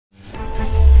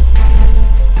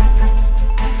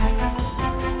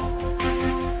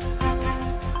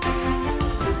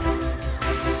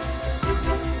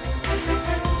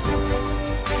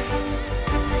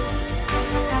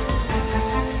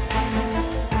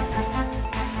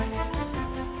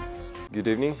Good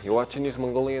evening, you're watching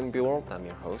Mongolian MNB World. I'm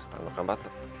your host,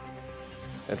 Baritone.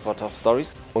 And for top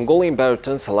stories, Mongolian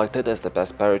Baritone selected as the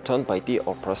best baritone by the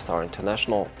Opera Star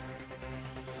International.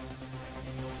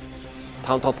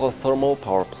 Tavantolgoi thermal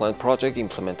power plant project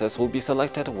implementers will be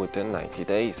selected within 90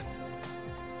 days.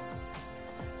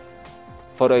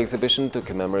 Photo exhibition to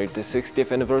commemorate the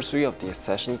 60th anniversary of the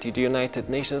accession to the United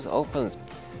Nations opens.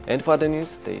 And for the news,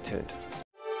 stay tuned.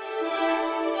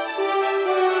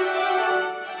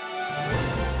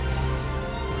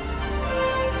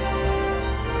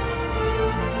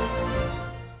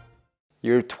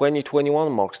 Year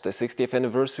 2021 marks the 60th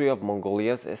anniversary of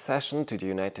Mongolia's accession to the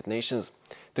United Nations.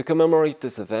 To commemorate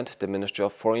this event, the Ministry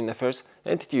of Foreign Affairs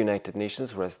and the United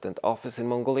Nations Resident Office in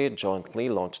Mongolia jointly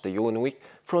launched the UN Week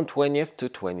from 20th to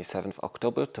 27th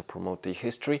October to promote the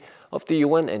history of the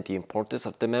UN and the importance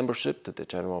of the membership to the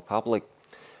general public.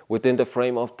 Within the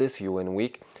frame of this UN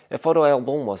Week, a photo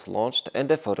album was launched and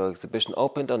a photo exhibition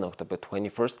opened on October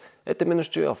 21st at the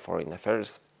Ministry of Foreign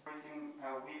Affairs.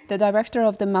 The director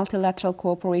of the Multilateral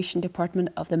Cooperation Department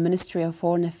of the Ministry of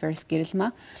Foreign Affairs,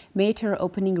 Girilma, made her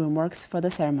opening remarks for the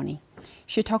ceremony.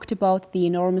 She talked about the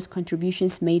enormous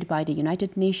contributions made by the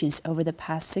United Nations over the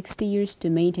past 60 years to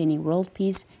maintaining world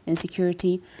peace and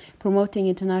security, promoting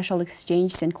international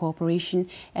exchange and cooperation,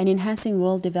 and enhancing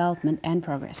world development and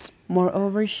progress.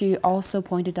 Moreover, she also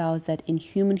pointed out that in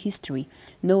human history,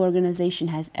 no organization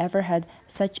has ever had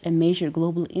such a major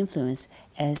global influence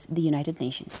as the United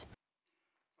Nations.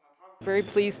 Very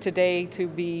pleased today to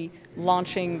be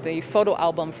launching the photo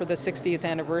album for the 60th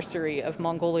anniversary of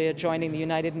Mongolia joining the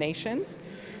United Nations.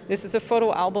 This is a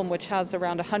photo album which has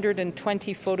around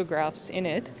 120 photographs in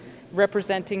it,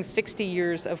 representing 60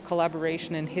 years of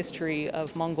collaboration and history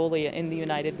of Mongolia in the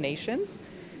United Nations,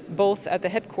 both at the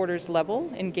headquarters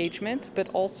level engagement, but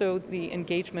also the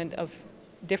engagement of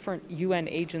different UN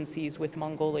agencies with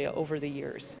Mongolia over the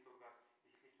years.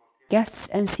 Guests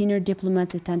and senior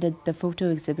diplomats attended the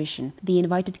photo exhibition. The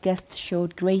invited guests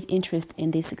showed great interest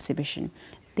in this exhibition.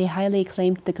 They highly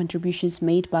acclaimed the contributions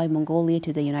made by Mongolia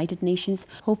to the United Nations,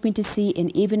 hoping to see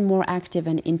an even more active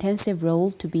and intensive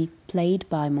role to be played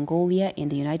by Mongolia in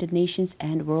the United Nations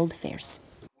and world affairs.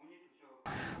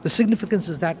 The significance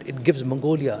is that it gives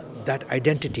Mongolia that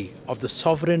identity of the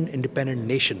sovereign, independent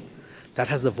nation that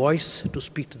has the voice to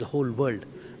speak to the whole world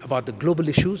about the global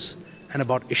issues and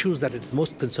about issues that it's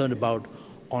most concerned about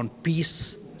on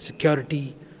peace,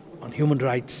 security, on human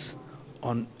rights,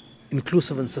 on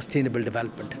inclusive and sustainable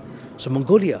development. So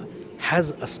Mongolia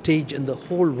has a stage in the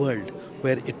whole world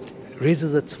where it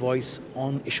raises its voice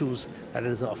on issues that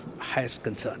is of highest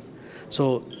concern.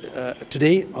 So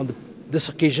today, on this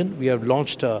occasion, we have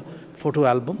launched a photo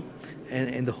album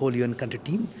in the whole UN country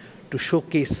team to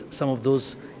showcase some of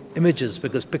those images,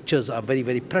 because pictures are very,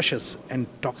 very precious and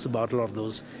talks about a lot of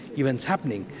those events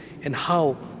happening and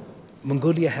how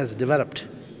Mongolia has developed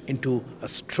into a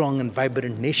strong and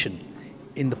vibrant nation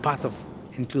in the path of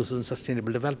inclusive and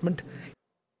sustainable development.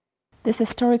 This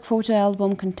historic photo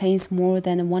album contains more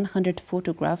than 100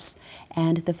 photographs,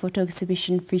 and the photo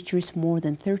exhibition features more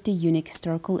than 30 unique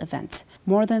historical events.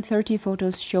 More than 30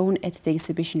 photos shown at the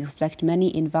exhibition reflect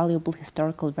many invaluable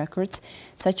historical records,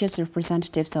 such as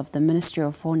representatives of the Ministry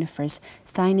of Foreign Affairs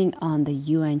signing on the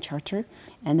UN Charter,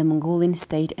 and the Mongolian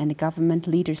state and government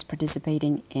leaders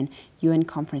participating in UN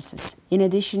conferences. In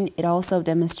addition, it also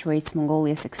demonstrates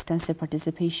Mongolia's extensive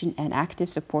participation and active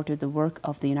support to the work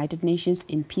of the United Nations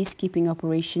in peacekeeping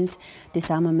operations,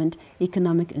 disarmament,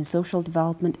 economic and social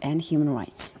development, and human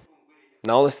rights.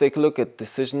 Now let's take a look at the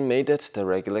decision made at the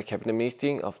regular cabinet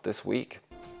meeting of this week.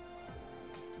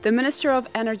 The Minister of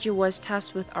Energy was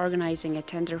tasked with organizing a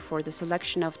tender for the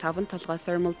selection of Tavantolgoi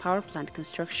thermal power plant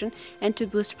construction and to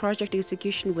boost project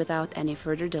execution without any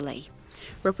further delay.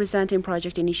 Representing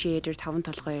project initiator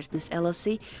Tavantolgoi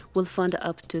LLC will fund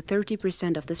up to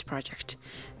 30% of this project.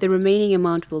 The remaining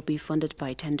amount will be funded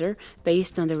by tender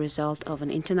based on the result of an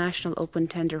international open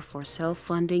tender for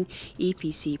self-funding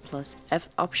EPC plus F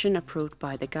option approved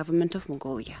by the government of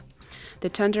Mongolia. The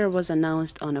tender was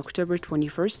announced on October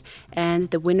 21st, and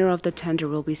the winner of the tender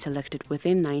will be selected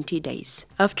within 90 days.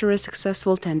 After a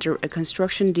successful tender, a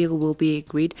construction deal will be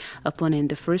agreed upon in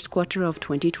the first quarter of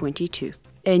 2022.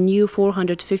 A new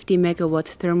 450 megawatt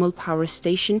thermal power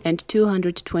station and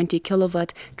 220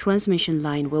 kilowatt transmission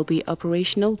line will be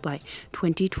operational by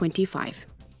 2025.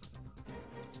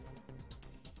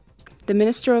 The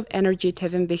Minister of Energy,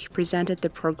 Tavantolgoi, presented the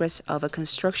progress of a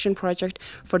construction project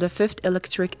for the 5th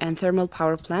electric and thermal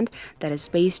power plant that is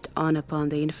based upon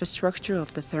the infrastructure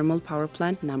of the thermal power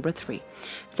plant number 3.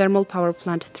 Thermal power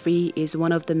plant 3 is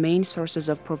one of the main sources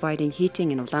of providing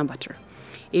heating in Ulaanbaatar.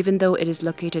 Even though it is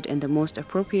located in the most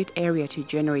appropriate area to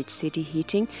generate city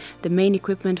heating, the main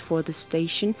equipment for the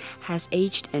station has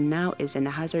aged and now is in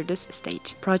a hazardous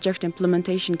state. Project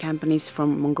implementation companies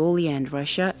from Mongolia and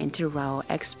Russia, Inter-RAO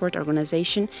Export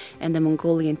Organization, and the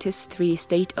Mongolian TIS-3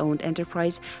 state-owned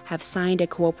enterprise have signed a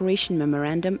cooperation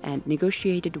memorandum and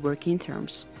negotiated working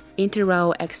terms.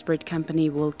 Inter-RAO Expert Company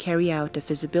will carry out a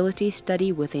feasibility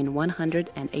study within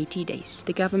 180 days.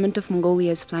 The government of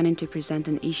Mongolia is planning to present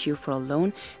an issue for a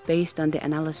loan based on the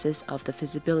analysis of the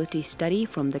feasibility study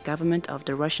from the government of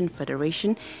the Russian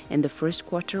Federation in the first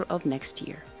quarter of next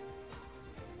year.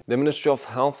 The Ministry of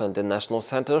Health and the National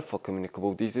Center for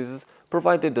Communicable Diseases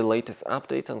provided the latest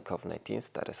updates on COVID-19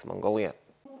 status in Mongolia.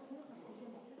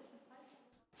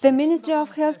 The Ministry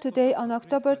of Health today on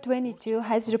October 22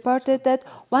 has reported that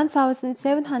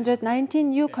 1,719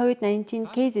 new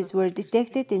COVID-19 cases were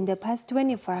detected in the past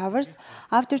 24 hours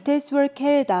after tests were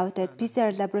carried out at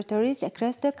PCR laboratories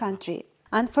across the country.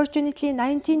 Unfortunately,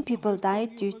 19 people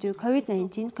died due to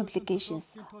COVID-19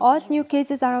 complications. All new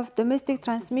cases are of domestic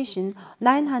transmission,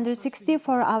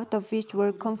 964 out of which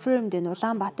were confirmed in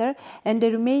Ulaanbaatar, and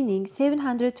the remaining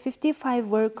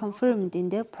 755 were confirmed in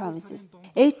the provinces.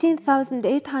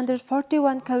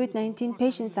 18,841 COVID-19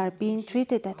 patients are being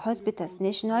treated at hospitals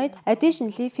nationwide.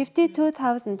 Additionally,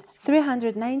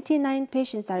 52,399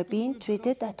 patients are being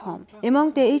treated at home.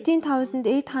 Among the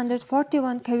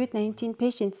 18,841 COVID-19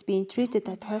 patients being treated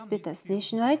at hospitals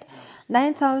nationwide,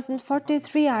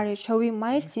 9,043 are showing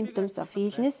mild symptoms of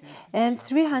illness and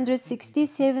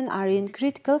 367 are in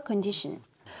critical condition.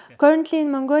 Currently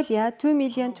in Mongolia,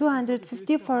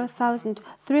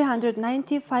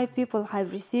 2,254,395 people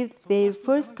have received their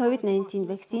first COVID-19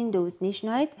 vaccine dose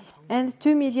nationwide, and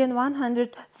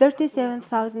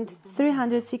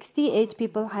 2,137,368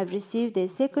 people have received a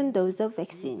second dose of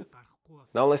vaccine.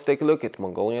 Now let's take a look at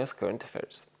Mongolia's current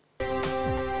affairs.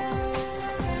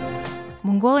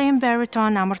 Mongolian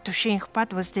baritone Amartushin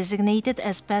Khpat was designated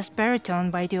as Best Baritone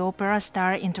by the Opera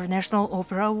Star International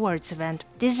Opera Awards event.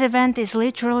 This event is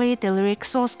literally the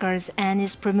Lyrics Oscars and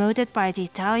is promoted by the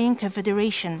Italian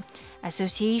Confederation,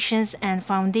 associations and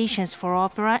foundations for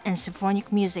opera and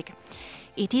symphonic music.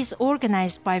 It is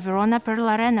organized by Verona per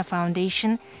l'Arena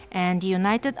Foundation and the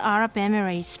United Arab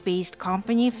Emirates-based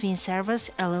company Finservice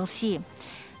LLC.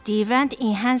 The event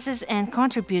enhances and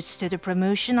contributes to the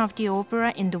promotion of the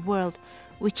opera in the world,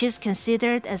 which is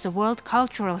considered as a World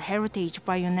Cultural Heritage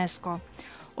by UNESCO.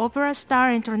 Opera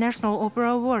Star International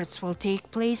Opera Awards will take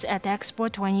place at Expo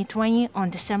 2020 on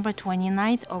December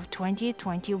 29th of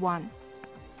 2021.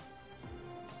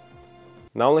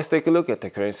 Now let's take a look at the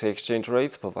currency exchange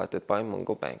rates provided by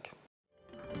Mongol Bank.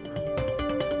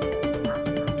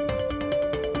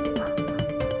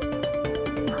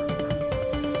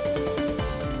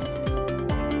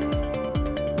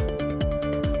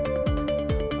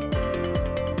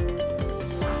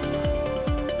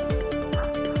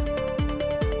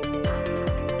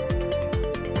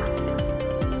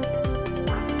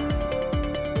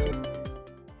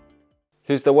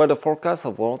 Here's the weather forecast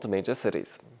of world major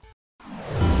cities.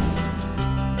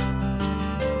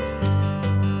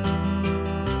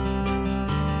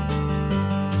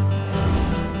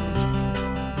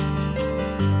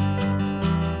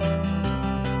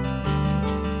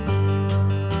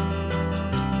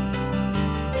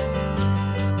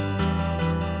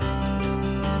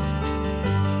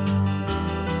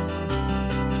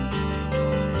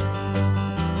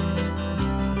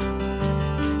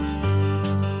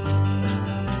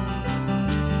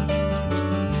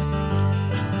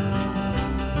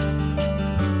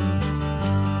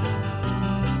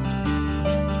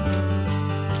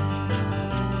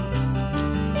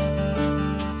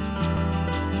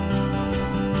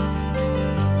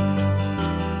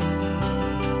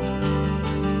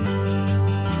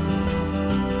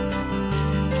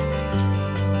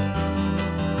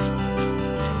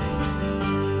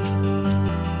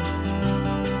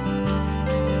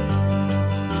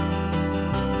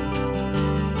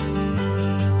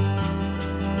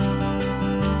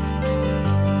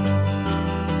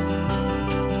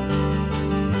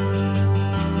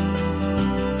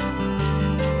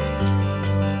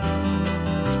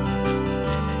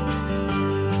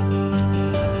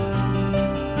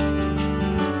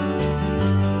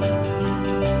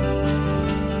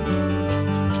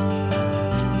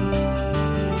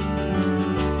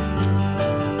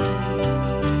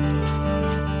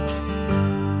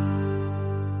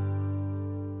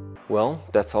 Well,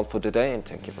 that's all for today, and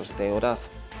thank you for staying with us.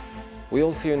 We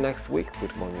will see you next week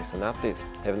with more news and updates.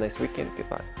 Have a nice weekend.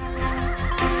 Goodbye.